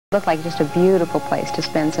Looked like just a beautiful place to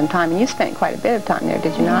spend some time, and you spent quite a bit of time there,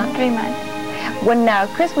 did you not? 3 months. When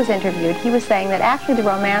Chris was interviewed, he was saying that actually the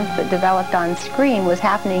romance that developed on screen was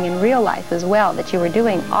happening in real life as well, that you were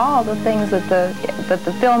doing all the things that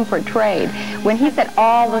the film portrayed. When he said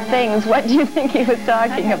all the things, what do you think he was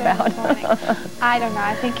talking about? I don't know.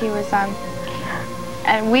 I think he was,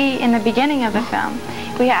 in the beginning of the film,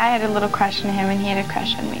 I had a little crush on him, and he had a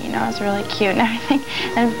crush on me. You know, it was really cute and everything,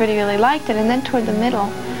 and everybody really liked it. And then toward the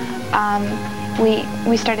middle,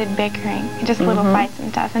 we started bickering, just little fights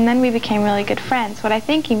and stuff, and then we became really good friends. What I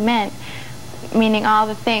think he meant, meaning all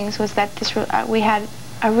the things, was that we had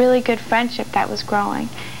a really good friendship that was growing,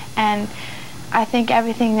 and I think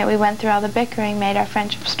everything that we went through, all the bickering, made our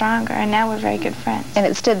friendship stronger, and now we're very good friends. And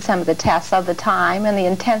it stood some of the tests of the time and the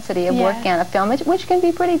intensity of working on a film, which can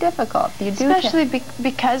be pretty difficult. Especially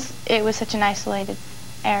because it was such an isolated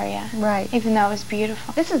area, right? Even though it was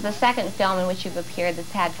beautiful. This is the second film in which you've appeared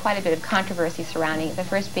that's had quite a bit of controversy surrounding it. The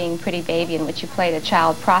first being Pretty Baby, in which you played a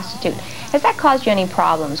child prostitute. Has that caused you any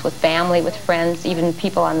problems with family, with friends, even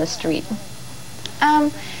people on the street?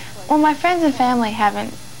 Well, my friends and family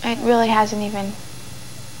haven't. It really hasn't even.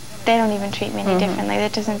 They don't even treat me any differently.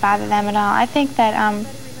 That doesn't bother them at all. I think that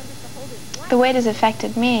the way it has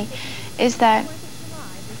affected me is that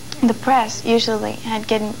the press usually had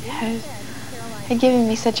given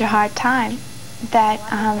me such a hard time that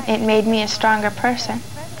it made me a stronger person.